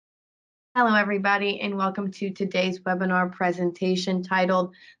Hello, everybody, and welcome to today's webinar presentation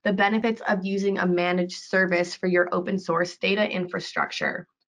titled The Benefits of Using a Managed Service for Your Open Source Data Infrastructure,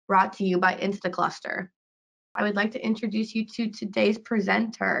 brought to you by Instaclustr. I would like to introduce you to today's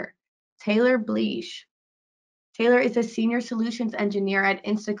presenter, Taylor Bleesh. Taylor is a Senior Solutions Engineer at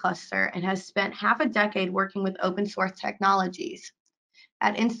Instaclustr and has spent half a decade working with open source technologies.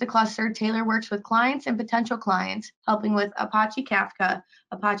 At Instaclustr, Taylor works with clients and potential clients, helping with Apache Kafka,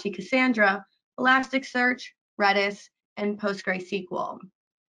 Apache Cassandra, Elasticsearch, Redis, and PostgreSQL.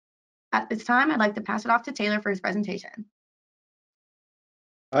 At this time, I'd like to pass it off to Taylor for his presentation.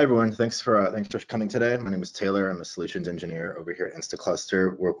 Hi everyone, thanks for coming today. My name is Taylor. I'm a solutions engineer over here at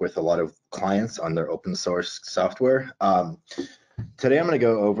Instaclustr. Work with a lot of clients on their open source software. Today I'm going to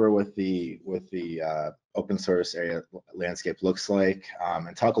go over what the open source area landscape looks like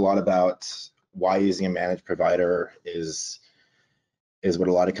and talk a lot about why using a managed provider is what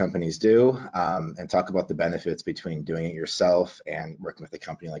a lot of companies do, and talk about the benefits between doing it yourself and working with a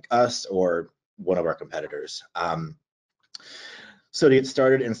company like us or one of our competitors. So to get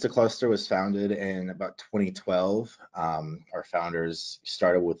started, Instaclustr was founded in about 2012. Our founders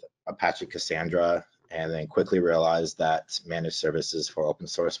started with Apache Cassandra and then quickly realized that managed services for open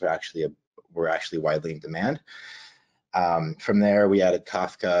source were actually widely in demand. From there, we added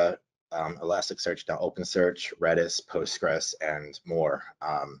Kafka, Elasticsearch, now Opensearch, Redis, Postgres, and more.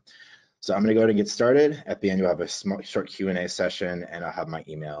 So I'm going to go ahead and get started. At the end, you'll have a short Q&A session, and I'll have my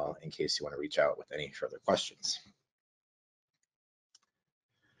email in case you want to reach out with any further questions.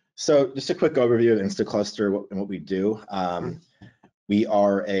 So just a quick overview of Instaclustr and what we do. We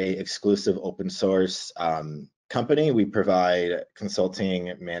are a exclusive open source company. We provide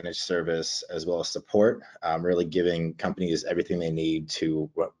consulting, managed service, as well as support, really giving companies everything they need to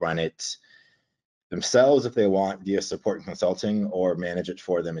run it themselves if they want via support and consulting, or manage it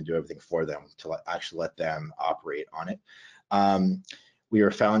for them and do everything for them to actually let them operate on it. We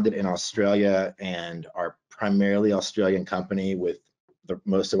were founded in Australia and are primarily Australian company with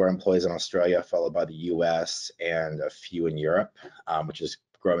most of our employees in Australia, followed by the US and a few in Europe, which is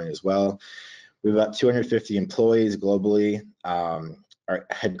growing as well. We have about 250 employees globally. Our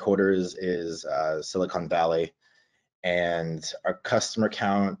headquarters is Silicon Valley, and our customer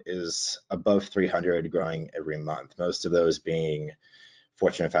count is above 300, growing every month. Most of those being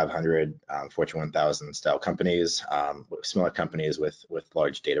Fortune 500, Fortune 1000 style companies, smaller companies with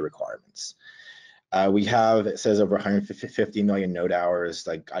large data requirements. We have, it says over 150 million node hours.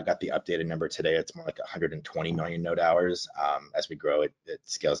 Like, I got the updated number today. It's more like 120 million node hours. As we grow, it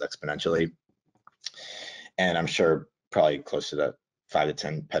scales exponentially. And I'm sure probably close to the 5 to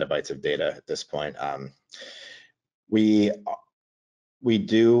 10 petabytes of data at this point. We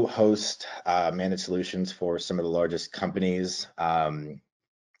do host managed solutions for some of the largest companies.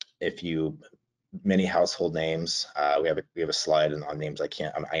 Many household names. We have a slide on names I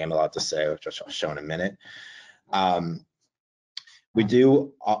am allowed to say, which I'll show in a minute. We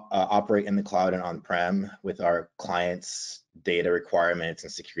do operate in the cloud and on-prem with our clients' data requirements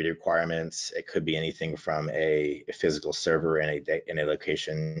and security requirements. It could be anything from a physical server in a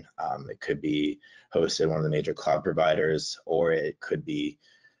location. It could be hosted in one of the major cloud providers, or it could be,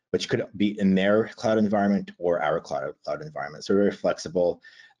 which could be in their cloud environment or our cloud environment. So we're very flexible.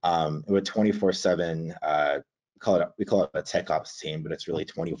 With 24/7, we call it a tech ops team, but it's really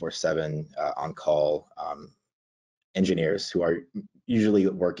 24/7 on-call engineers who are usually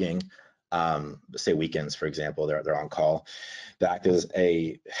working, say weekends, for example, they're on call. They act as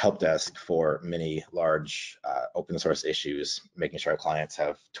a help desk for many large open source issues, making sure our clients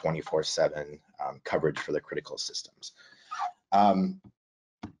have 24/7 coverage for their critical systems.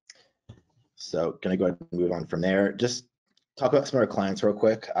 So gonna go ahead and move on from there. Just talk about some of our clients real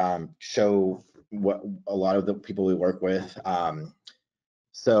quick, show what a lot of the people we work with.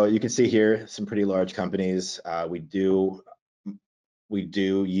 So you can see here some pretty large companies. We do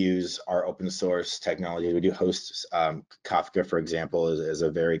use our open source technology. We do host Kafka, for example, is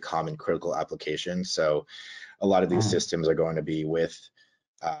a very common critical application. So a lot of these systems are going to be with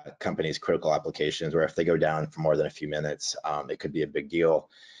companies' critical applications, where if they go down for more than a few minutes, it could be a big deal.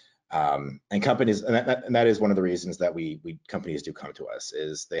 And companies, and that is one of the reasons that companies do come to us,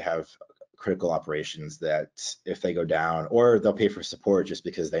 is they have critical operations that if they go down, or they'll pay for support just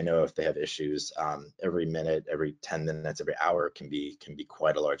because they know if they have issues, every minute, every 10 minutes, every hour can be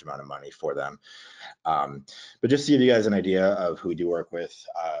quite a large amount of money for them. But just to give you guys an idea of who we do work with,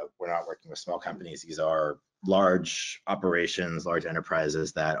 we're not working with small companies. These are large operations, large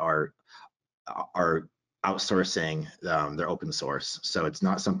enterprises that are outsourcing their open source. So it's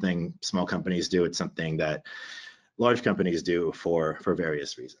not something small companies do. It's something that large companies do for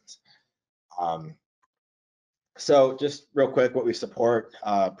various reasons. So just real quick, what we support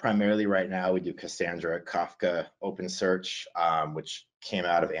primarily right now, we do Cassandra, Kafka, Opensearch, which came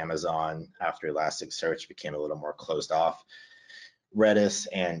out of Amazon after Elasticsearch became a little more closed off. Redis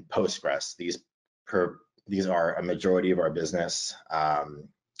and Postgres. These are a majority of our business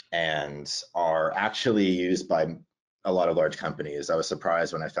and are actually used by a lot of large companies. I was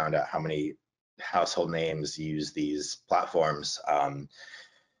surprised when I found out how many household names use these platforms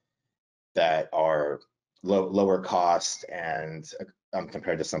that are lower cost and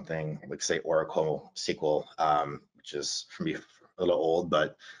compared to something like, say, Oracle SQL, which is for me a little old, but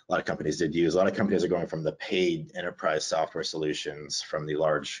a lot of companies did use. A lot of companies are going from the paid enterprise software solutions from the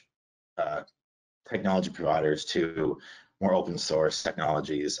large technology providers to more open source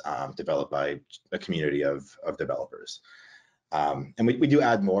technologies developed by a community of developers. And we do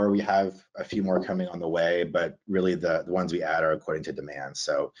add more. We have a few more coming on the way, but really the ones we add are according to demand.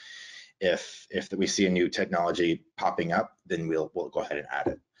 So if we see a new technology popping up, then we'll go ahead and add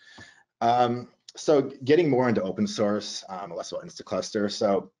it. So getting more into open source, less about Instaclustr.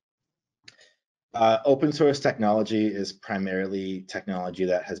 So open source technology is primarily technology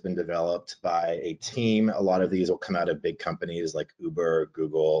that has been developed by a team. A lot of these will come out of big companies like Uber,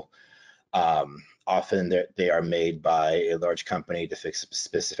 Google. Often they are made by a large company to fix a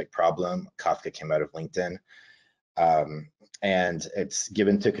specific problem. Kafka came out of LinkedIn. And it's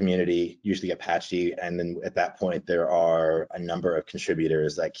given to community, usually Apache, and then at that point there are a number of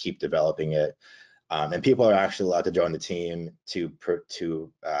contributors that keep developing it, and people are actually allowed to join the team to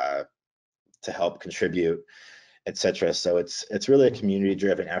help contribute, etc. So it's really a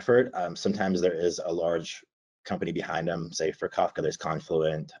community-driven effort. Sometimes there is a large company behind them. Say for Kafka, there's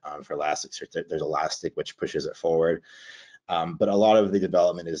Confluent. For Elasticsearch, there's Elastic, which pushes it forward. But a lot of the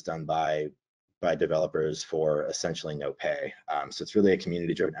development is done by developers for essentially no pay. So it's really a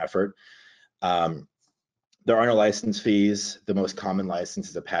community-driven effort. There are no license fees. The most common license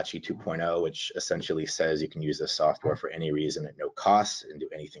is Apache 2.0, which essentially says you can use this software for any reason at no cost and do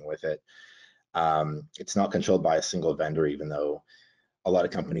anything with it. It's not controlled by a single vendor, even though a lot of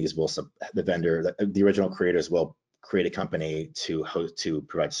companies will, the original creators will create a company to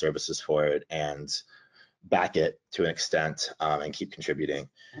provide services for it and back it to an extent and keep contributing.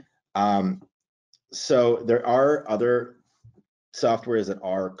 So there are other softwares that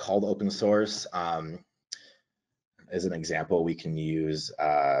are called open source. As an example, we can use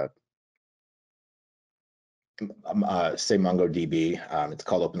say MongoDB. It's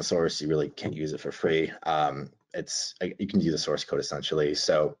called open source. You really can't use it for free. You can use the source code essentially.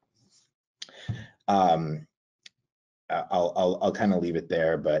 So I'll kind of leave it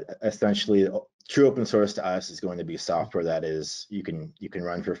there, but essentially true open source to us is going to be software that is you can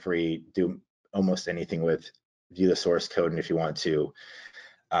run for free, do almost anything with, view the source code, and if you want to,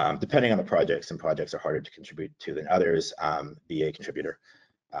 depending on the projects, some projects are harder to contribute to than others, be a contributor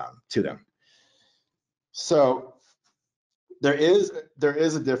to them. So there is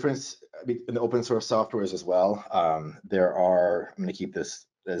a difference in the open source softwares as well. I'm going to keep this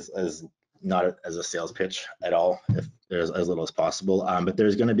as not as a sales pitch at all, if there's as little as possible, but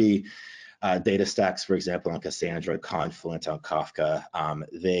there's going to be data stacks, for example, on Cassandra, Confluent, on Kafka.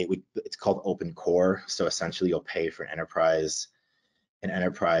 It's called open core. So essentially you'll pay for an enterprise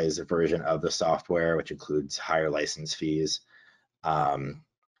version of the software, which includes higher license fees,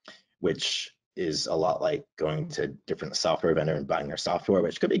 which is a lot like going to different software vendor and buying their software,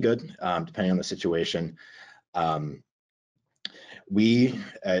 which could be good depending on the situation. We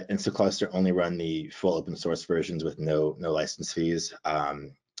at Instaclustr only run the full open source versions with no license fees,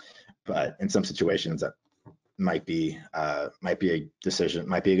 but in some situations that might be a good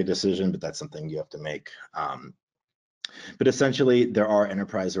decision, but that's something you have to make. But essentially, there are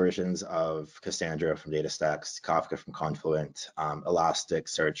enterprise versions of Cassandra from DataStax, Kafka from Confluent,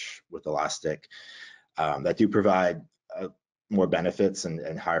 Elasticsearch with Elastic that do provide more benefits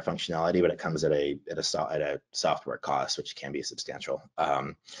and higher functionality, but it comes at a software cost, which can be substantial.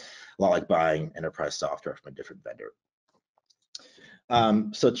 A lot like buying enterprise software from a different vendor.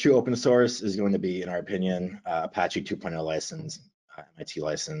 So true open source is going to be, in our opinion, Apache 2.0 license, MIT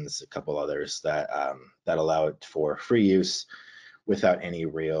license, a couple others that allow it for free use without any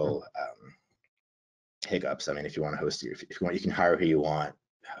real hiccups. I mean, if you want to host it, if you want, you can hire who you want,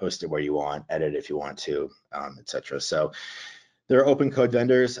 host it where you want, edit if you want to, etc. So there are open code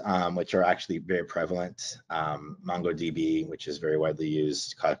vendors, which are actually very prevalent. MongoDB, which is very widely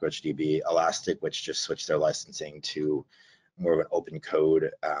used, CockroachDB, Elastic, which just switched their licensing to more of an open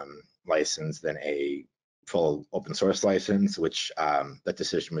code license than a full open source license, which that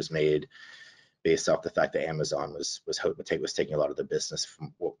decision was made based off the fact that Amazon was taking a lot of the business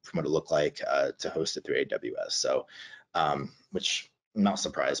from what it looked like to host it through AWS. So, which I'm not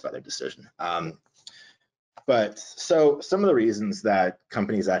surprised by their decision. But so some of the reasons that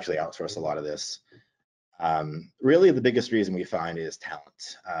companies actually outsource a lot of this, really the biggest reason we find is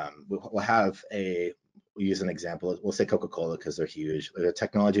talent. We'll use an example. We'll say Coca-Cola because they're huge. The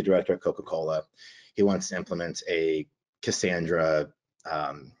technology director at Coca-Cola, he wants to implement a Cassandra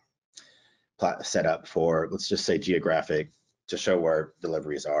setup for, let's just say, geographic, to show where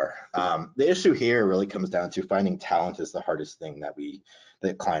deliveries are. The issue here really comes down to finding talent is the hardest thing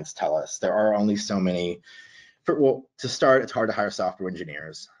that clients tell us. There are only so many. Well, to start, it's hard to hire software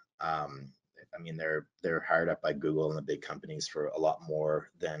engineers. I mean, they're hired up by Google and the big companies for a lot more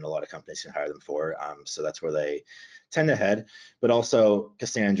than a lot of companies can hire them for. So that's where they tend to head. But also,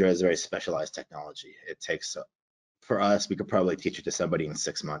 Cassandra is a very specialized technology. It takes, for us, we could probably teach it to somebody in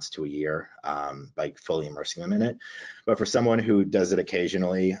 6 months to a year by fully immersing them in it. But for someone who does it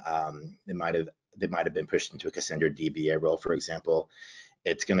occasionally, they might have been pushed into a Cassandra DBA role, for example.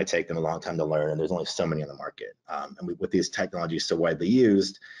 It's going to take them a long time to learn, and there's only so many on the market. And with these technologies so widely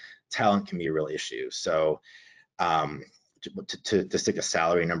used, talent can be a real issue. So to stick a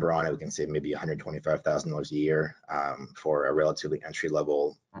salary number on it, we can say maybe $125,000 a year for a relatively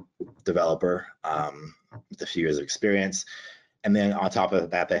entry-level developer with a few years of experience. And then on top of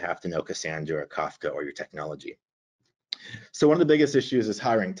that, they have to know Cassandra or Kafka or your technology. So one of the biggest issues is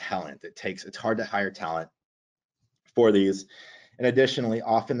hiring talent. It's hard to hire talent for these. And additionally,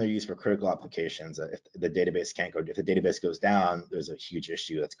 often they're used for critical applications. If the database goes down, there's a huge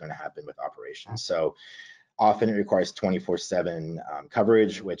issue that's going to happen with operations. So often it requires 24/7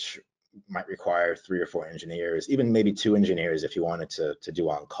 coverage, which might require 3 or 4 engineers, even maybe 2 engineers if you wanted to do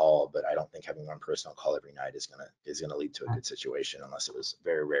on call. But I don't think having one person on call every night is gonna lead to a good situation, unless it was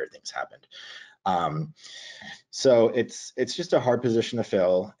very rare things happened. So it's just a hard position to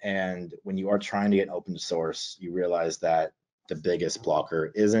fill. And when you are trying to get open source, you realize that the biggest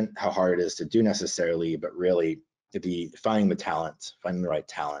blocker isn't how hard it is to do necessarily, but really finding the right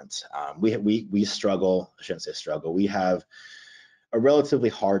talent. We struggle. I shouldn't say struggle. We have a relatively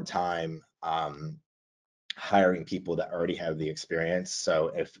hard time hiring people that already have the experience.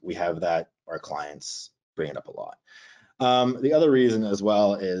 So if we have that, our clients bring it up a lot. The other reason as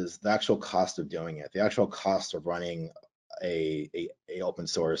well is the actual cost of doing it. The actual cost of running a open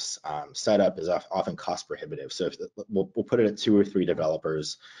source setup is often cost prohibitive. So we'll put it at 2 or 3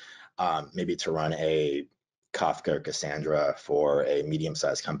 developers, maybe to run a Kafka or Cassandra for a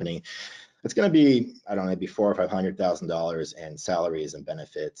medium-sized company. It's going to be, I don't know, maybe $400,000 or $500,000 in salaries and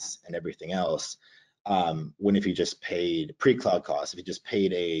benefits and everything else. When if you just paid pre-cloud costs, if you just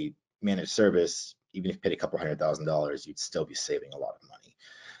paid a managed service, even if you paid a couple $100,000, you'd still be saving a lot of money.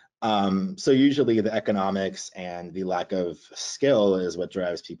 So usually the economics and the lack of skill is what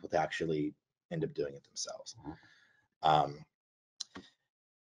drives people to actually end up doing it themselves.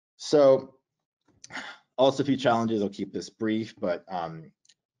 So also a few challenges, I'll keep this brief, but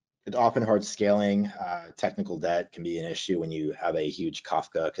it's often hard scaling. Technical debt can be an issue when you have a huge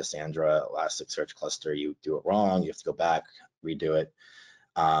Kafka, Cassandra, Elasticsearch cluster. You do it wrong, you have to go back, redo it.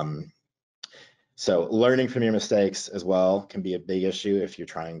 So learning from your mistakes as well can be a big issue if you're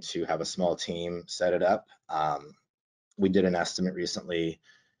trying to have a small team set it up. We did an estimate recently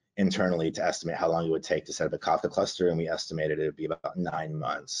internally to estimate how long it would take to set up a Kafka cluster, and we estimated it would be about 9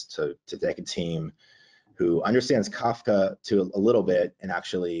 months to take a team who understands Kafka to a little bit and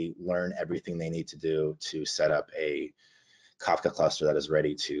actually learn everything they need to do to set up a Kafka cluster that is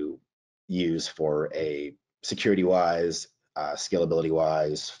ready to use for a security-wise,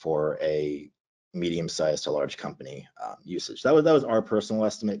 scalability-wise, for a medium-sized to large company usage. That was our personal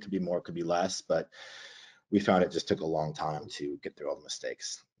estimate. Could be more, could be less, but we found it just took a long time to get through all the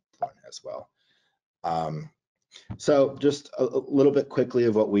mistakes as well. So just a little bit quickly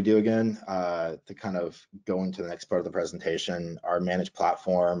of what we do again, to kind of go into the next part of the presentation. Our managed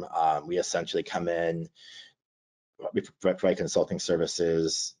platform, we essentially come in, we provide consulting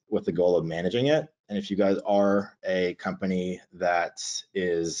services with the goal of managing it. And if you guys are a company that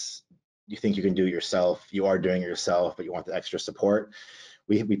you think you can do it yourself, you are doing it yourself, but you want the extra support,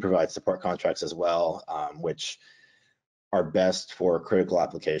 we provide support contracts as well, which are best for critical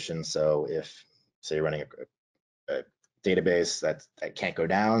applications. So if, say, you're running a database that can't go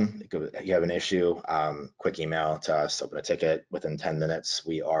down, you have an issue, quick email to us, open a ticket. Within 10 minutes,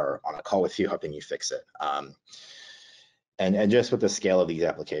 we are on a call with you, helping you fix it. And just with the scale of these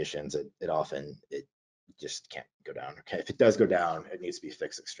applications, it just can't go down. Okay, if it does go down, it needs to be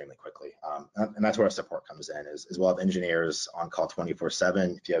fixed extremely quickly. And that's where our support comes in. Is we'll have engineers on call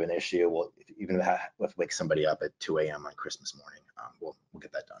 24/7. If you have an issue, even if we wake somebody up at 2 a.m. on Christmas morning, we'll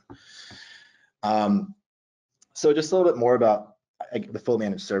get that done. So just a little bit more about the full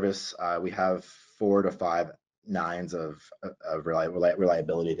managed service. We have 4 to 5 nines of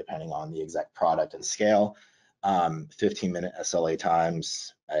reliability depending on the exact product and scale. 15-minute SLA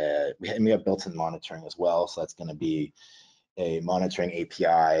times. We have built-in monitoring as well, so that's going to be a monitoring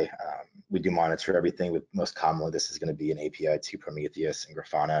API. We do monitor everything. Most commonly, this is going to be an API to Prometheus and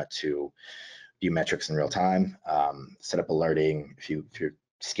Grafana to view metrics in real time. Set up alerting. If you're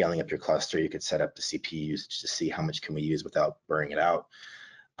scaling up your cluster, you could set up the CPU usage to see how much can we use without burning it out.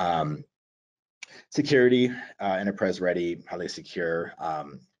 Security, enterprise ready, highly secure.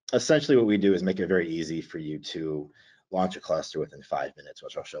 Essentially what we do is make it very easy for you to launch a cluster within 5 minutes,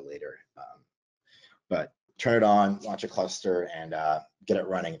 which I'll show later. But turn it on, launch a cluster, and get it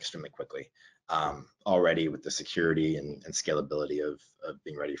running extremely quickly. Already with the security and scalability of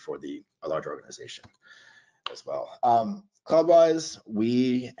being ready for a large organization as well. Cloud-wise,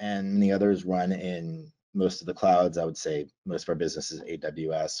 we and many others run in most of the clouds. I would say most of our business is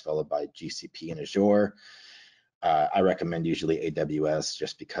AWS, followed by GCP and Azure. I recommend usually AWS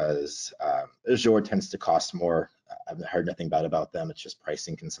just because Azure tends to cost more. I've heard nothing bad about them. It's just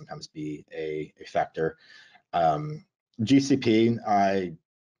pricing can sometimes be a factor. GCP, I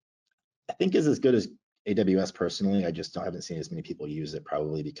think is as good as AWS personally. I just haven't seen as many people use it,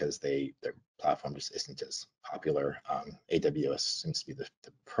 probably because their platform just isn't as popular. AWS seems to be the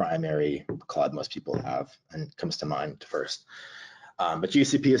primary cloud most people have and comes to mind first. But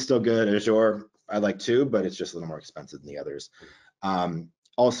GCP is still good. Azure, I like too, but it's just a little more expensive than the others.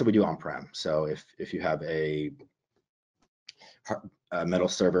 Also, we do on-prem. So if you have a metal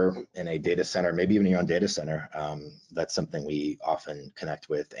server in a data center, maybe even your own data center, that's something we often connect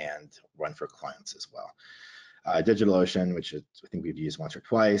with and run for clients as well. DigitalOcean, which I think we've used once or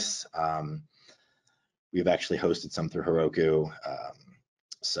twice. We've actually hosted some through Heroku.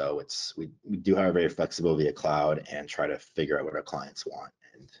 So we do have a very flexible via cloud and try to figure out what our clients want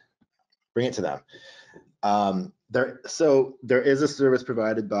and bring it to them. So there is a service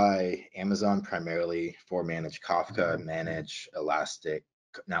provided by Amazon primarily for managed Kafka, manage Elastic,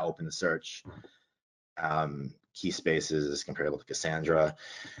 now Opensearch. Keyspaces is comparable to Cassandra.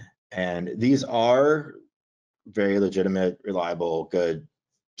 And these are very legitimate, reliable, good,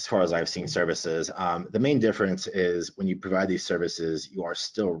 as far as I've seen, services. The main difference is when you provide these services, you are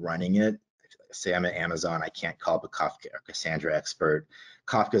still running it. Say I'm at Amazon, I can't call up a Kafka or Cassandra expert.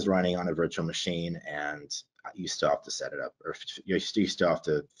 Kafka is running on a virtual machine, and you still have to set it up, or you still have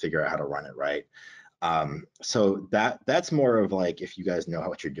to figure out how to run it right. So that's more of like if you guys know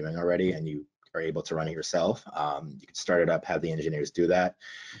what you're doing already and you are able to run it yourself, you can start it up, have the engineers do that.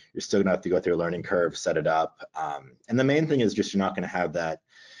 You're still gonna have to go through a learning curve, set it up, and the main thing is just you're not gonna have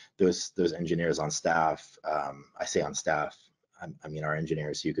those engineers on staff. I say on staff, I mean our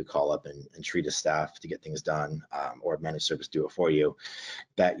engineers you could call up and treat as staff to get things done, or managed service do it for you,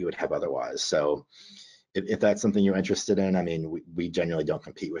 that you would have otherwise. So if that's something you're interested in, I mean, we generally don't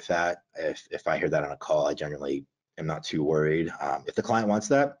compete with that. If I hear that on a call, I generally am not too worried. If the client wants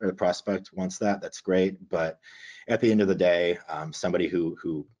that or the prospect wants that, that's great. But at the end of the day, somebody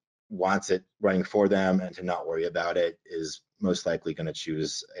who wants it running for them and to not worry about it is most likely going to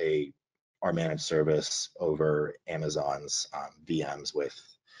choose our managed service over Amazon's VMs with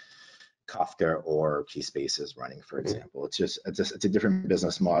Kafka or Keyspaces running, for example. It's a different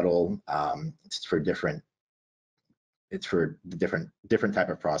business model. It's for different type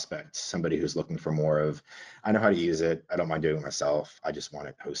of prospects. Somebody who's looking for more of, I know how to use it, I don't mind doing it myself, I just want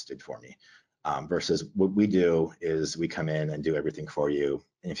it hosted for me. Versus what we do is we come in and do everything for you.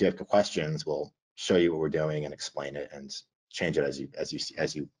 And if you have questions, we'll show you what we're doing and explain it and change it as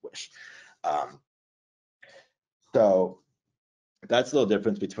you wish. So that's the little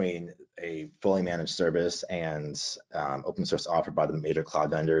difference between a fully managed service and open source offered by the major cloud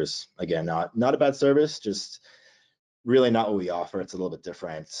vendors. Again, not a bad service, just really not what we offer. It's a little bit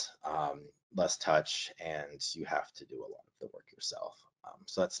different, less touch, and you have to do a lot of the work yourself.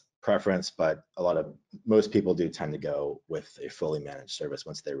 So that's preference, but most people do tend to go with a fully managed service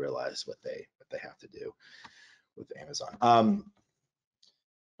once they realize what they have to do with Amazon.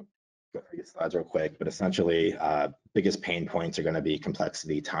 Go through these slides real quick, but essentially, biggest pain points are going to be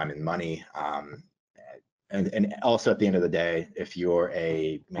complexity, time, and money. And also at the end of the day, if you're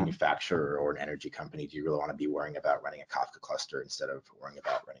a manufacturer or an energy company, do you really want to be worrying about running a Kafka cluster instead of worrying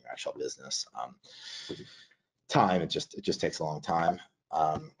about running your actual business? Time, it just takes a long time.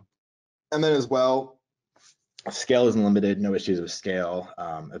 And then as well, Scale is unlimited, no issues with scale.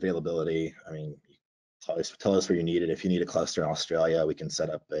 Availability, I mean, tell us where you need it. If you need a cluster in Australia, we can set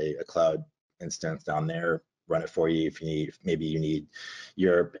up a cloud instance down there, run it for you. If you need, maybe you need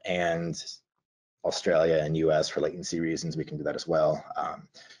Europe and Australia and US for latency reasons, we can do that as well.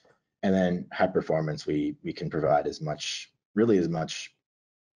 And then high performance, we can provide as much, really as much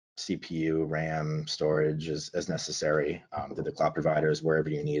CPU, RAM, storage as necessary to the cloud providers wherever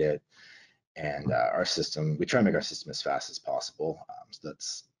you need it. And our system, we try to make our system as fast as possible. So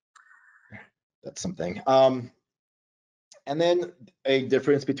that's something. And then a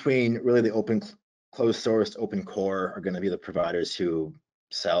difference between really the closed source, open core are going to be the providers who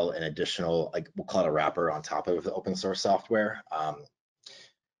sell an additional, like we'll call it a wrapper on top of the open source software.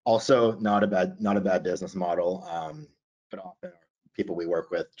 Also, not a bad business model, but often people we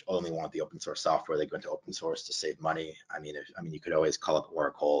work with only want the open source software. They go into open source to save money. I mean, you could always call up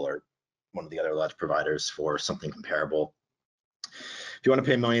Oracle or one of the other large providers for something comparable. If you want to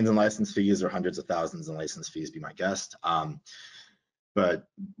pay millions in license fees or hundreds of thousands in license fees, be my guest. But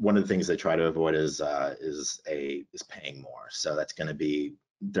one of the things they try to avoid is paying more. So that's going to be,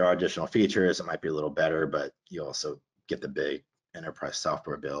 there are additional features. It might be a little better, but you also get the big enterprise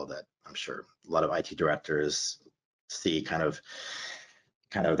software bill that I'm sure a lot of IT directors see kind of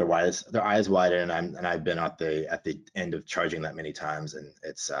their eyes widen, and I've been at the end of charging that many times, and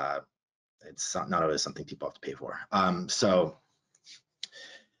it's not always something people have to pay for. So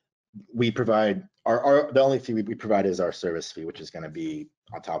we provide the only fee we provide is our service fee, which is going to be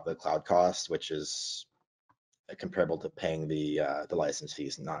on top of the cloud cost, which is comparable to paying the license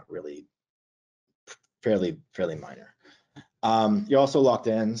fees, not really, fairly minor. You're also locked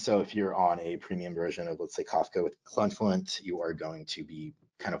in, so if you're on a premium version of, let's say, Kafka with Confluent, you are going to be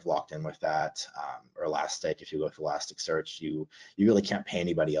kind of locked in with that, or Elastic. If you go with Elasticsearch, you really can't pay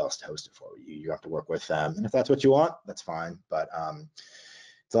anybody else to host it for you. You have to work with them, and if that's what you want, that's fine. But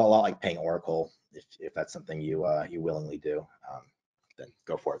it's a lot like paying Oracle. If that's something you willingly do, then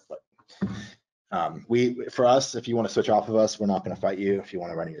go for it. But for us, if you want to switch off of us, we're not going to fight you. If you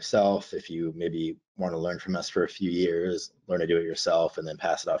want to run it yourself, if you maybe want to learn from us for a few years, learn to do it yourself, and then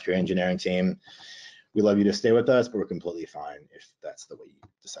pass it off to your engineering team, we love you to stay with us, but we're completely fine if that's the way you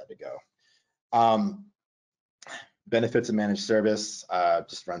decide to go. Benefits of managed service,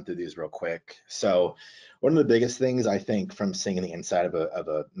 just run through these real quick. So one of the biggest things I think from seeing the inside of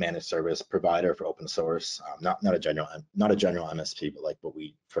a managed service provider for open source, not a general MSP, but like what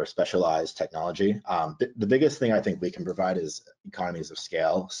we for specialized technology, the biggest thing I think we can provide is economies of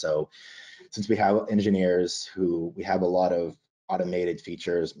scale. So since we have engineers we have a lot of automated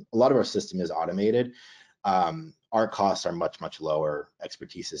features, a lot of our system is automated. Our costs are much lower,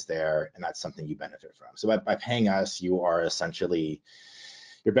 expertise is there, and that's something you benefit from. So by paying us, you are essentially,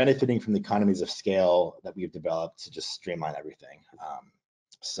 you're benefiting from the economies of scale that we've developed to just streamline everything.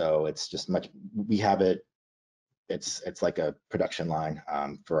 So it's just we have it, it's like a production line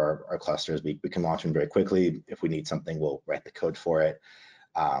for our clusters. We can launch them very quickly. If we need something, we'll write the code for it.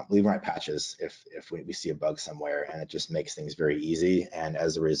 We even write patches if we see a bug somewhere, and it just makes things very easy. And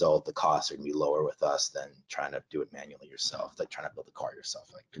as a result, the costs are going to be lower with us than trying to do it manually yourself, like trying to build a car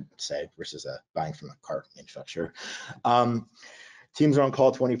yourself, I could say, versus buying from a car manufacturer. Teams are on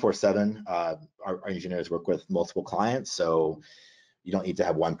call 24/7. Our engineers work with multiple clients, so you don't need to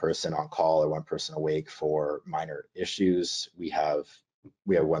have one person on call or one person awake for minor issues. We have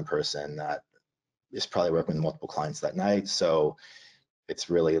one person that is probably working with multiple clients that night, so it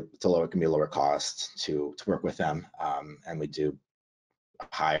can be a lower cost to work with them, and we do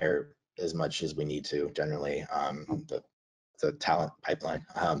hire as much as we need to generally, the talent pipeline.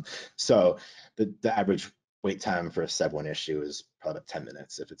 So the average wait time for a Sev1 issue is probably about 10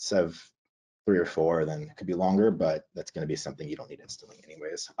 minutes. If it's Sev 3 or 4, then it could be longer, but that's going to be something you don't need instantly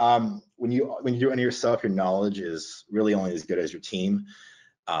anyways. When you do it yourself, your knowledge is really only as good as your team.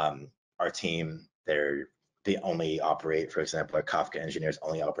 Our team, they only operate, for example, our Kafka engineers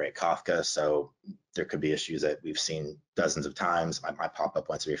only operate Kafka, so there could be issues that we've seen dozens of times. Might pop up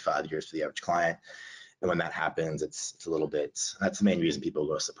once every 5 years for the average client. And when that happens, it's a little bit, that's the main reason people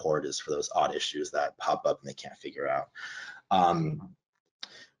go to support, is for those odd issues that pop up and they can't figure out.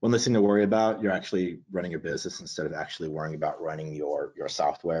 One less thing to worry about, you're actually running your business instead of actually worrying about running your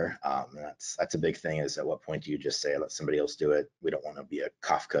software. And that's a big thing, is at what point do you just say, let somebody else do it? We don't want to be a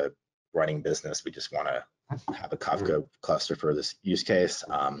Kafka running business. We just want to have a Kafka cluster for this use case.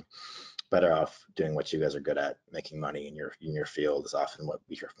 Better off doing what you guys are good at. Making money in your field is often what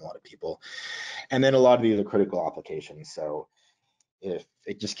we hear from a lot of people. And then a lot of these are critical applications, so if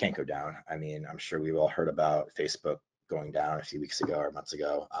it just can't go down. I mean, I'm sure we've all heard about Facebook going down a few weeks ago or months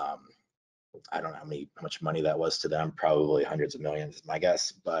ago. I don't know how much money that was to them, probably hundreds of millions is my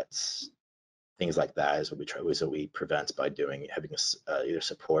guess, but things like that is what we prevent by having either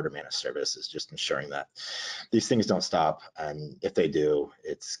support or managed service, is just ensuring that these things don't stop, and if they do,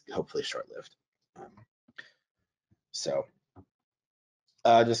 it's hopefully short-lived. So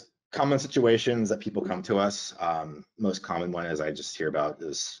just common situations that people come to us. Most common one, as I just hear about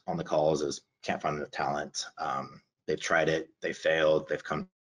is on the calls, is can't find enough talent. They've tried it, they failed, they've come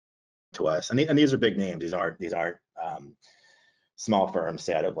to us, and these are big names. These aren't small firms,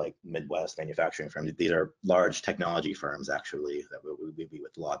 say out of like Midwest manufacturing firms. These are large technology firms actually that we be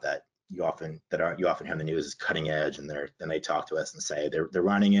with a lot, that you often hear in the news is cutting edge, and then they talk to us and say they're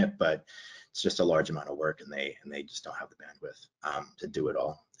running it, but it's just a large amount of work, and they just don't have the bandwidth to do it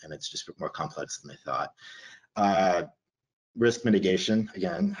all, and it's just more complex than they thought. Risk mitigation,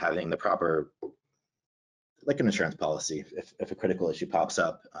 again, having the proper, like an insurance policy. If a critical issue pops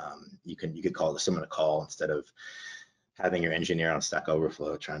up, you could call someone a call instead of having your engineer on Stack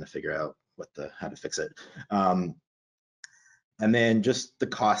Overflow trying to figure out how to fix it. And then just the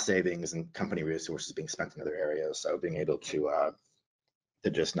cost savings and company resources being spent in other areas. So being able to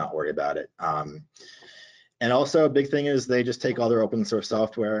just not worry about it. And also a big thing is they just take all their open source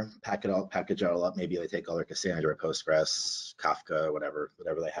software, package it all up. Maybe they take all their Cassandra, Postgres, Kafka, whatever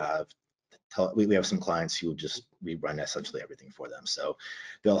they have. We have some clients who we run essentially everything for them. So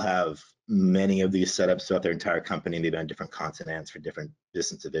they'll have many of these setups throughout their entire company. They've been different continents for different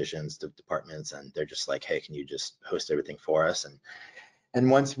business divisions, departments, and they're just like, hey, can you just host everything for us? And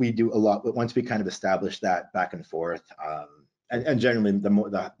once we kind of establish that back and forth, and generally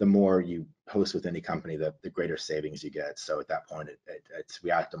the more you host with any company, the greater savings you get. So at that point,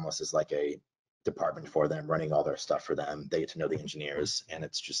 we act almost as like a department for them, running all their stuff for them. They get to know the engineers, and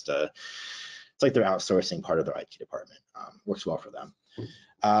it's just it's like they're outsourcing part of their IT department. Works well for them.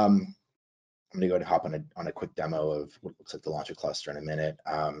 I'm going to go ahead and hop on a quick demo of what looks like the launcher cluster in a minute.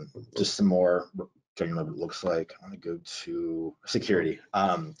 Just some more generally what it looks like. I'm going to go to security.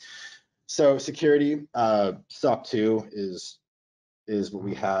 So security, SOC 2 is what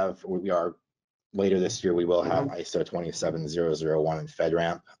we have. We are later this year. We will have ISO 27001 and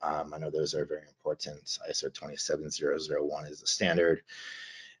FedRAMP. I know those are very important. ISO 27001 is the standard,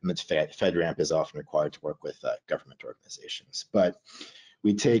 and the FedRAMP is often required to work with government organizations. But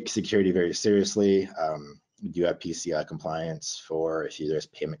we take security very seriously. We do have PCI compliance for if there's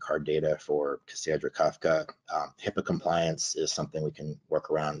payment card data for Cassandra, Kafka. HIPAA compliance is something we can work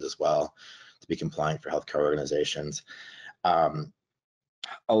around as well to be compliant for healthcare organizations.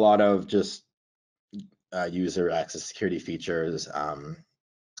 A lot of just user access security features,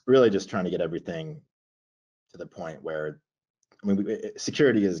 really just trying to get everything to the point where,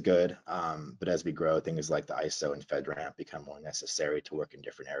 security is good, but as we grow, things like the ISO and FedRAMP become more necessary to work in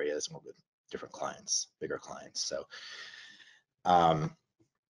different areas and work with different clients, bigger clients. So,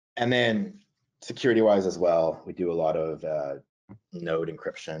 and then security-wise as well, we do a lot of node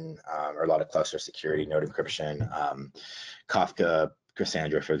encryption, or a lot of cluster security, node encryption, Kafka,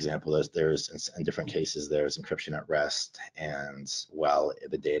 Cassandra, for example, there's in different cases, there's encryption at rest, and while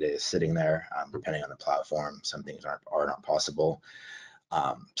the data is sitting there, depending on the platform, some things are not possible.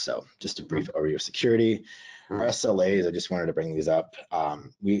 So just a brief overview of security. Our SLAs, I just wanted to bring these up.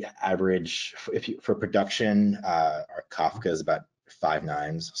 We average, for production, our Kafka is about 5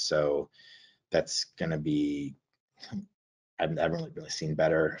 nines, so that's going to be, I haven't really seen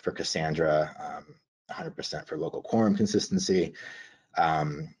better. For Cassandra, 100% for local quorum consistency.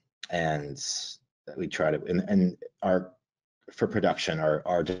 And we try to, and for production,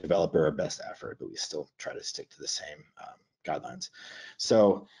 our developer our best effort, but we still try to stick to the same guidelines.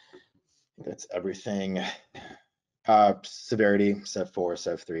 So that's everything. Severity, Sev 4,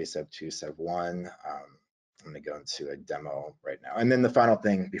 Sev 3, Sev 2, Sev 1. I'm going to go into a demo right now. And then the final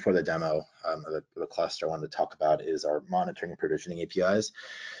thing before the demo of the cluster I wanted to talk about is our monitoring and provisioning APIs.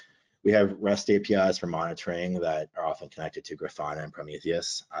 We have REST APIs for monitoring that are often connected to Grafana and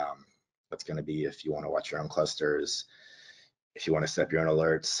Prometheus. That's going to be if you want to watch your own clusters, if you want to set up your own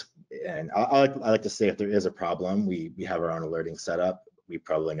alerts. And I like to say if there is a problem, we have our own alerting set up. We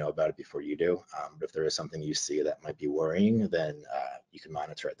probably know about it before you do. But if there is something you see that might be worrying, then you can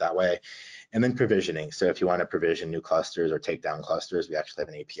monitor it that way. And then provisioning. So if you want to provision new clusters or take down clusters, we actually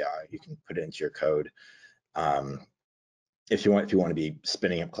have an API. You can put it into your code. If you want to be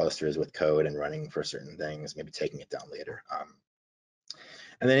spinning up clusters with code and running for certain things, maybe taking it down later.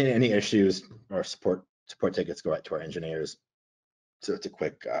 And then any issues or support tickets go out to our engineers. So it's a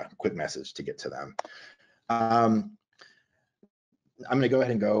quick message to get to them. I'm going to go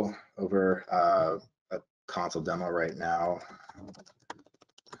ahead and go over a console demo right now.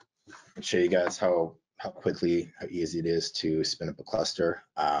 and show you guys how easy it is to spin up a cluster.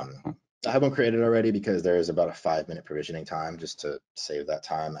 I have one created already because there's about a 5-minute provisioning time. Just to save that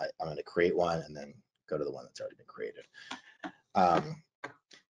time, I'm going to create one and then go to the one that's already been created.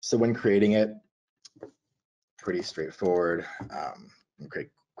 So when creating it, pretty straightforward.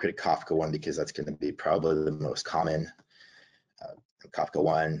 Create a Kafka one because that's going to be probably the most common. Kafka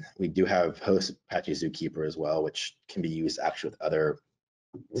one. We do have host Apache Zookeeper as well, which can be used actually with other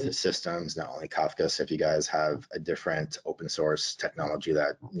systems, not only Kafka. So if you guys have a different open source technology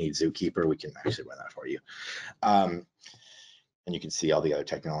that needs Zookeeper, we can actually run that for you. And you can see all the other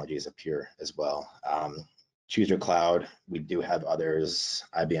technologies up here as well. Choose your cloud. We do have others.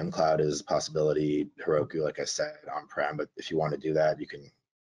 IBM Cloud is a possibility. Heroku, like I said, on-prem. But if you want to do that, you can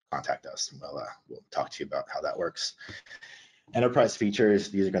contact us and we'll talk to you about how that works. Enterprise features,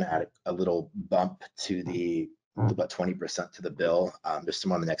 these are going to add a little bump to the about 20% to the bill. There's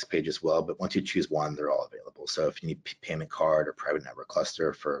some on the next page as well, but once you choose one, they're all available. So if you need payment card or private network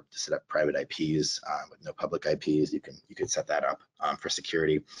cluster to set up private IPs with no public IPs, you can set that up for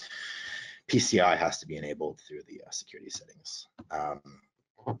security. PCI has to be enabled through the security settings.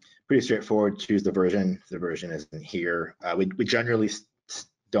 Pretty straightforward. Choose the version. The version isn't here. We generally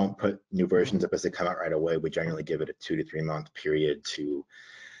don't put new versions up as they come out right away. We generally give it a 2 to 3 month period to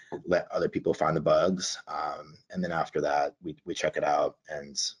let other people find the bugs. And then after that, we check it out.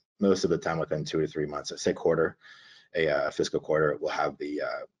 And most of the time within 2 to 3 months, say a fiscal quarter, we'll have the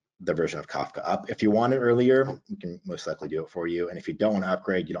version of Kafka up. If you want it earlier, we can most likely do it for you. And if you don't want to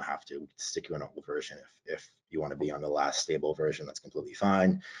upgrade, you don't have to. We can stick you in an old version. If you want to be on the last stable version, that's completely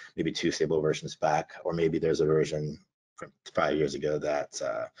fine. Maybe 2 stable versions back, or maybe there's a version from 5 years ago that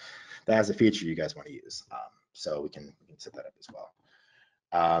has a feature you guys want to use. So we can set that up as well.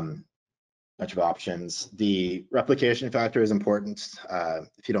 Bunch of options. The replication factor is important.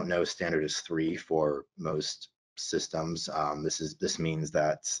 If you don't know, standard is 3 for most systems. This means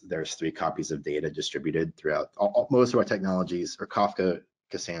that there's 3 copies of data distributed throughout most of our technologies, or Kafka,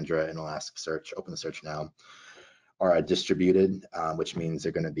 Cassandra, and Elasticsearch, Opensearch now, are distributed, which means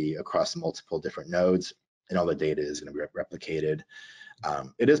they're going to be across multiple different nodes, and all the data is going to be replicated.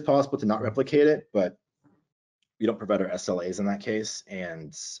 It is possible to not replicate it, but we don't provide our SLAs in that case,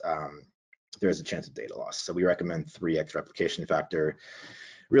 and there's a chance of data loss. So we recommend 3x replication factor.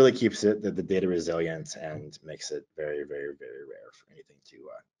 Really keeps the data resilient and makes it very, very, very rare for anything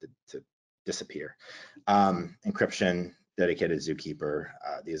to disappear. Encryption, dedicated Zookeeper,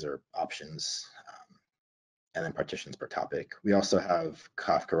 these are options. And then partitions per topic. We also have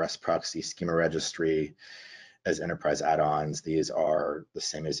Kafka REST proxy, schema registry as enterprise add-ons. These are the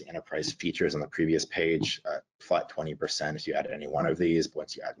same as the enterprise features on the previous page, flat 20% if you add any one of these, but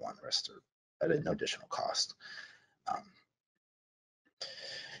once you add one, the rest are at no additional cost.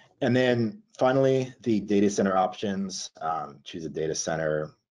 And then finally, the data center options. Choose a data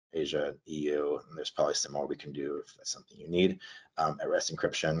center, Asia, EU, and there's probably some more we can do if that's something you need. At rest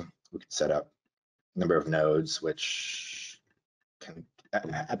encryption, we can set up number of nodes, which can,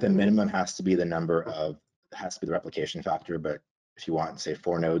 at the minimum, has to be the replication factor. But if you want, say,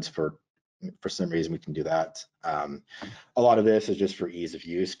 4 nodes for some reason, we can do that. A lot of this is just for ease of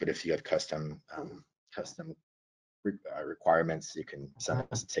use, but if you have custom requirements, you can send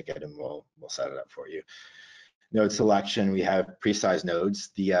us a ticket and we'll set it up for you. Node selection, we have pre-sized nodes.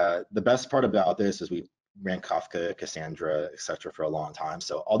 The best part about this is we ran Kafka, Cassandra, etc. for a long time.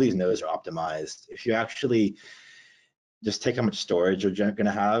 So all these nodes are optimized. If you actually just take how much storage you're going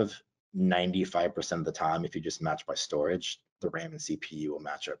to have, 95% of the time, if you just match by storage, the RAM and CPU will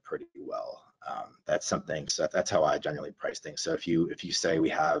match up pretty well. That's something. So that's how I generally price things. So if you say we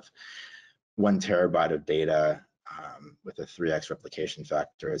have 1 terabyte of data with a 3x replication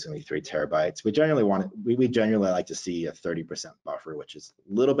factor, it's going to be 3 terabytes. We generally like to see a 30% buffer, which is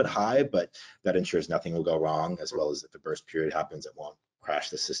a little bit high, but that ensures nothing will go wrong, as well as if a burst period happens, it won't crash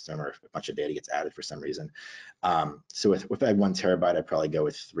the system or if a bunch of data gets added for some reason. So if I had 1 terabyte, I'd probably go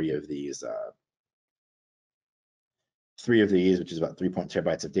with 3 of these, which is about 3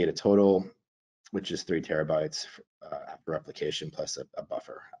 terabytes of data total, which is 3 terabytes for replication plus a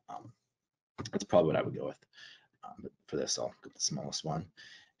buffer. That's probably what I would go with. But for this, I'll go with the smallest one.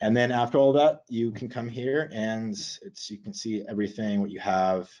 And then after all that, you can come here and you can see everything, what you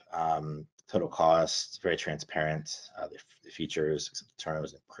have, total cost, very transparent, the features,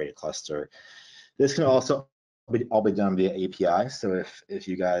 terms, and create a cluster. This can also all be done via API. So if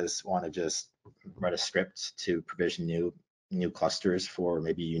you guys want to just write a script to provision new clusters for,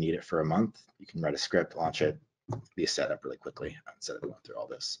 maybe you need it for a month, you can write a script, launch it, be set up really quickly instead of going through all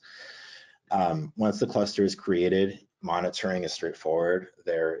this. Once the cluster is created, monitoring is straightforward.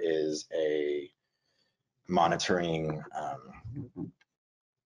 There is a monitoring,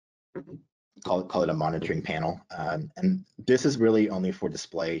 call it a monitoring panel. And this is really only for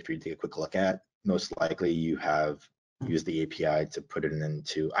display for you to take a quick look at. Most likely you have used the API to put it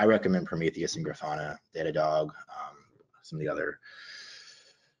into, I recommend Prometheus and Grafana, Datadog, some of the other,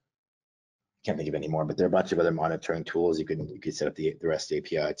 can't think of any more, but there are a bunch of other monitoring tools you can set up the REST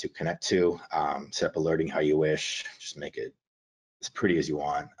API to connect to, set up alerting how you wish, just make it as pretty as you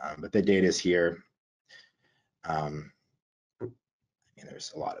want. But the data is here. And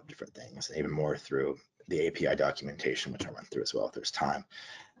there's a lot of different things, and even more through the API documentation, which I'll run through as well if there's time.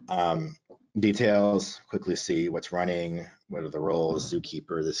 Details, quickly see what's running, what are the roles,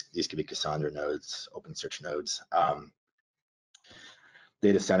 Zookeeper, these could be Cassandra nodes, Opensearch nodes.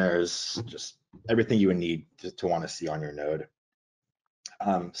 Data centers, just everything you would need to want to see on your node.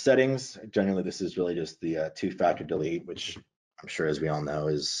 Settings, generally this is really just the two-factor delete, which I'm sure, as we all know,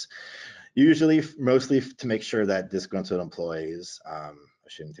 is usually mostly to make sure that disgruntled employees, I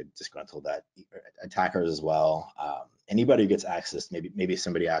shouldn't say disgruntled, that attackers as well, anybody who gets access, maybe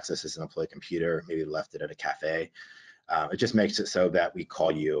somebody accesses an employee computer, maybe left it at a cafe. It just makes it so that we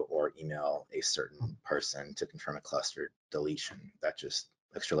call you or email a certain person to confirm a cluster deletion. That just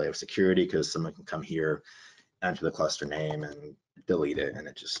extra layer of security, because someone can come here, enter the cluster name and delete it, and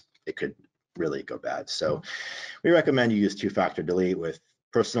it could really go bad. So we recommend you use two-factor delete with,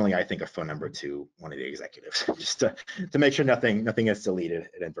 personally, I think a phone number to one of the executives, just to make sure nothing gets deleted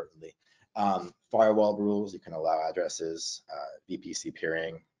inadvertently. Firewall rules, you can allow addresses, VPC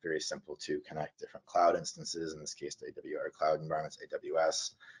peering, very simple to connect different cloud instances, in this case, the AWR cloud environments,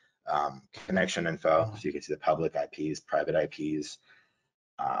 AWS. Connection info, so you can see the public IPs, private IPs.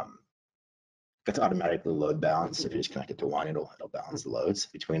 It's automatically load balanced. If you just connect it to one, it'll balance the loads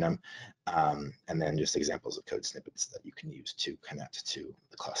between them. And then just examples of code snippets that you can use to connect to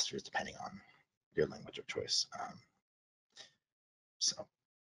the clusters depending on your language of choice.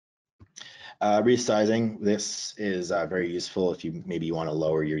 Resizing, this is very useful if maybe you want to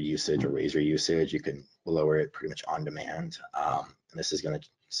lower your usage or raise your usage. You can lower it pretty much on demand. And this is going to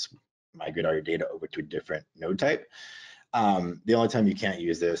migrate all your data over to a different node type. The only time you can't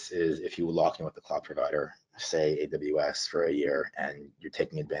use this is if you lock in with the cloud provider, say AWS, for a year, and you're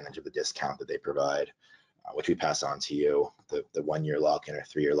taking advantage of the discount that they provide, which we pass on to you, the 1 year lock-in or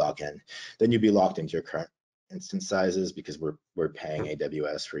 3 year lock-in. Then you'd be locked into your current instance sizes, because we're paying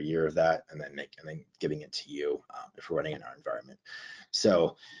AWS for a year of that, and then giving it to you if we're running in our environment.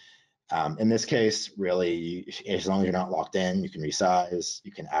 So in this case, really, as long as you're not locked in, you can resize,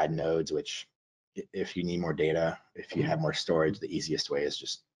 you can add nodes, which if you need more data, if you have more storage, the easiest way is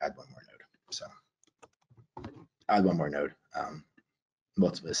just add one more node. So add one more node.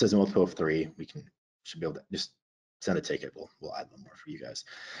 It says multiple of 3. Should be able to just send a ticket. We'll add one more for you guys.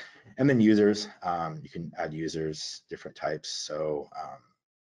 And then users, you can add users, different types. So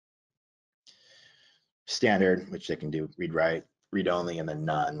standard, which they can do read write, read only, and then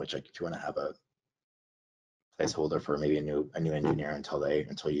none, which if you want to have a placeholder for maybe a new engineer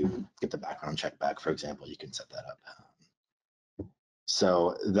until you get the background check back, for example, you can set that up.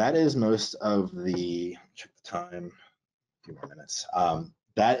 So that is most of the, check the time, a few more minutes.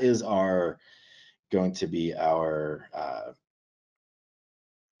 That is going to be our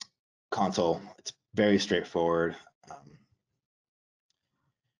console. It's very straightforward.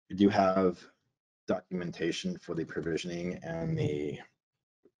 We do have documentation for the provisioning and the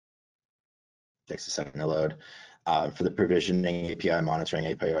takes a second to load. For the provisioning API, monitoring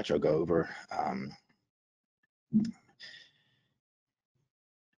API, which I'll go over.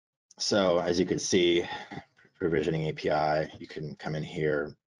 So as you can see, provisioning API, you can come in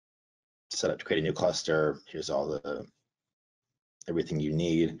here, set up to create a new cluster. Here's all everything you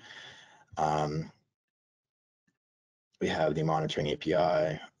need. We have the monitoring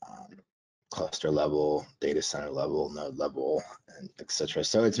API, cluster level, data center level, node level, and etc.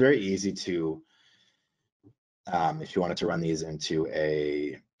 So it's very easy to, if you wanted to run these into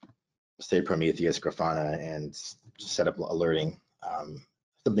a, say, Prometheus, Grafana, and set up alerting.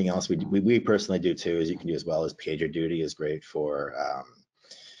 Something else we personally do too is you can do as well as PagerDuty is great for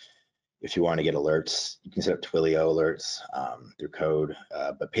if you want to get alerts. You can set up Twilio alerts through code,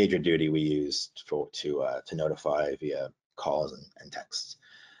 but PagerDuty we use to notify via calls and texts.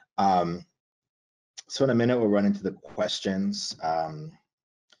 So in a minute we'll run into the questions.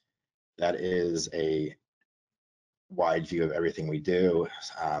 That is a wide view of everything we do.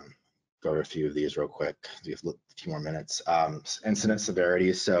 Go over a few of these real quick. We have a few more minutes. Incident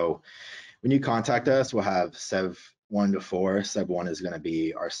severity. So when you contact us, we'll have 1 to 4. Sub 1 is going to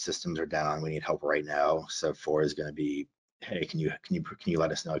be our systems are down, we need help right now. Sub 4 is going to be, hey, can you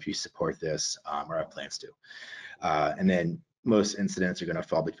let us know if you support this or have plans to. And then most incidents are going to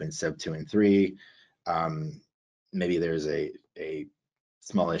fall between sub 2 and 3. Maybe there's a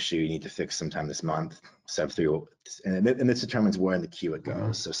small issue you need to fix sometime this month. Sub 3 and this determines where in the queue it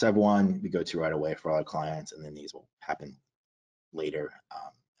goes. So sub 1 we go to right away for all our clients, and then these will happen later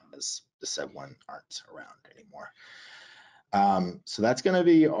as the sub 1 aren't around anymore. So that's going to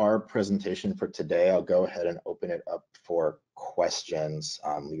be our presentation for today. I'll go ahead and open it up for questions.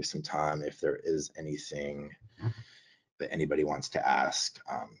 Leave some time if there is anything that anybody wants to ask.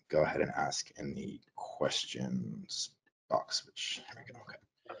 Go ahead and ask in the questions box, which here we go. Okay.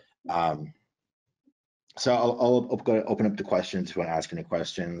 So I'll open up the questions if you want to ask any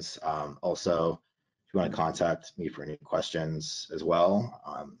questions. Also, if you want to contact me for any questions as well,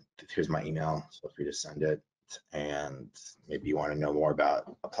 here's my email, so feel free to send it. And maybe you want to know more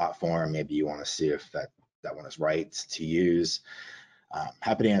about a platform, maybe you want to see if that one is right to use.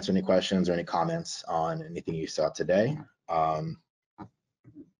 Happy to answer any questions or any comments on anything you saw today. Awesome,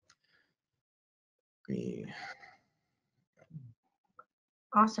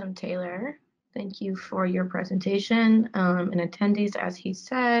 Taylor. Thank you for your presentation. And attendees, as he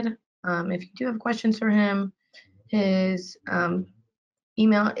said, if you do have questions for him, his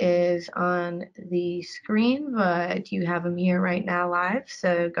email is on the screen, but you have him here right now live.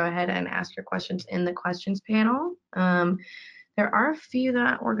 So go ahead and ask your questions in the questions panel. There are a few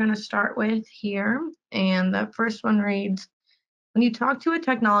that we're going to start with here. And the first one reads, when you talk to a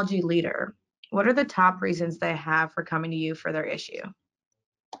technology leader, what are the top reasons they have for coming to you for their issue?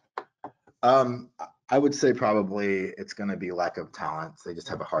 I would say probably it's going to be lack of talent. They just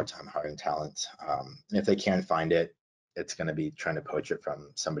have a hard time hiring talent. And if they can find it, it's going to be trying to poach it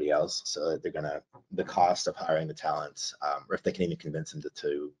from somebody else. So they're going to, the cost of hiring the talent, or if they can even convince them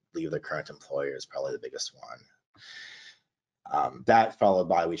to leave their current employer is probably the biggest one. That followed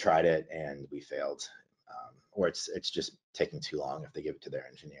by we tried it and we failed, or it's just taking too long if they give it to their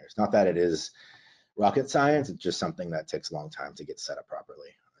engineers. Not that it is rocket science, it's just something that takes a long time to get set up properly.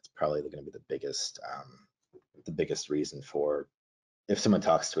 It's probably going to be the biggest reason for, if someone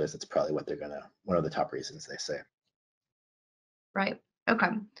talks to us, it's probably one of the top reasons they say. Right. Okay.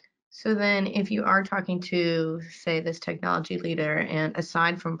 So then if you are talking to, say, this technology leader, and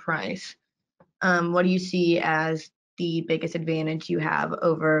aside from price, what do you see as the biggest advantage you have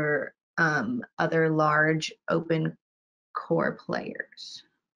over other large open core players?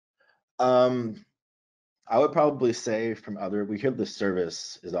 I would probably say we hear the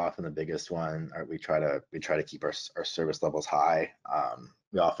service is often the biggest one. We try to keep our service levels high.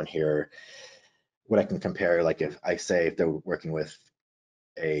 We often hear what I can compare, like if they're working with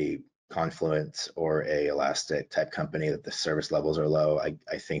a Confluent or a Elastic type company, that the service levels are low. I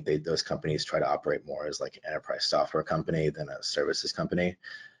think those companies try to operate more as like an enterprise software company than a services company.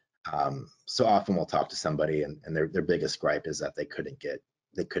 So often we'll talk to somebody and their biggest gripe is that they couldn't get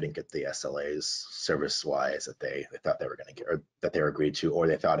the SLAs service wise that they thought they were going to get, or that they were agreed to, or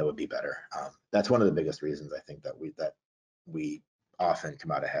they thought it would be better. That's one of the biggest reasons I think that we often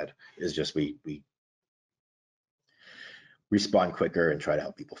come out ahead, is just we respond quicker and try to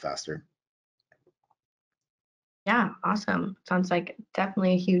help people faster. Yeah, awesome. Sounds like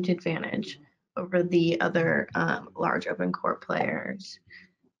definitely a huge advantage over the other large open core players.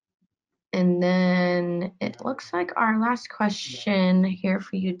 And then it looks like our last question here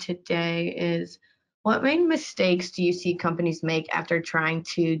for you today is, what main mistakes do you see companies make after trying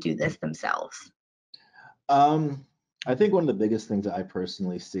to do this themselves? I think one of the biggest things that I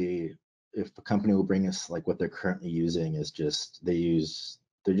personally see, if a company will bring us like what they're currently using, is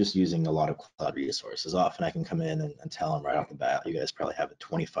they're just using a lot of cloud resources. Often I can come in and tell them right off the bat, you guys probably have a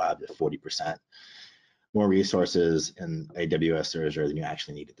 25 to 40% more resources in AWS or Azure than you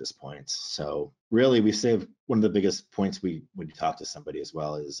actually need at this point. So really, we save one of the biggest points when you talk to somebody as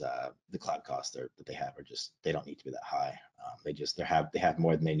well is the cloud costs that they have are just, they don't need to be that high. They have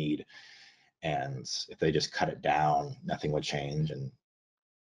more than they need, and if they just cut it down, nothing would change, and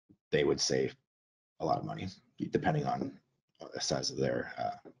they would save a lot of money depending on the size of their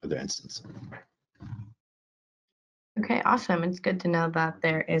instance. Okay, awesome. It's good to know that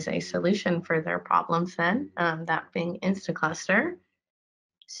there is a solution for their problems then, that being Instaclustr.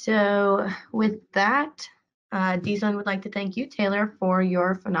 So with that, DZone would like to thank you, Taylor, for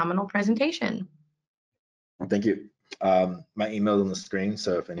your phenomenal presentation. Thank you. My email is on the screen,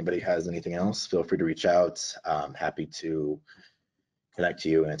 so if anybody has anything else, feel free to reach out. I'm happy to connect to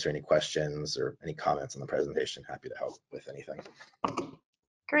you, answer any questions or any comments on the presentation. Happy to help with anything.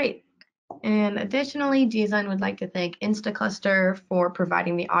 Great. And additionally, DZone would like to thank Instaclustr for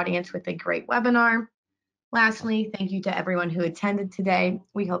providing the audience with a great webinar. Lastly, thank you to everyone who attended today.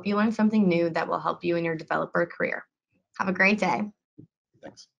 We hope you learned something new that will help you in your developer career. Have a great day.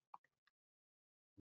 Thanks.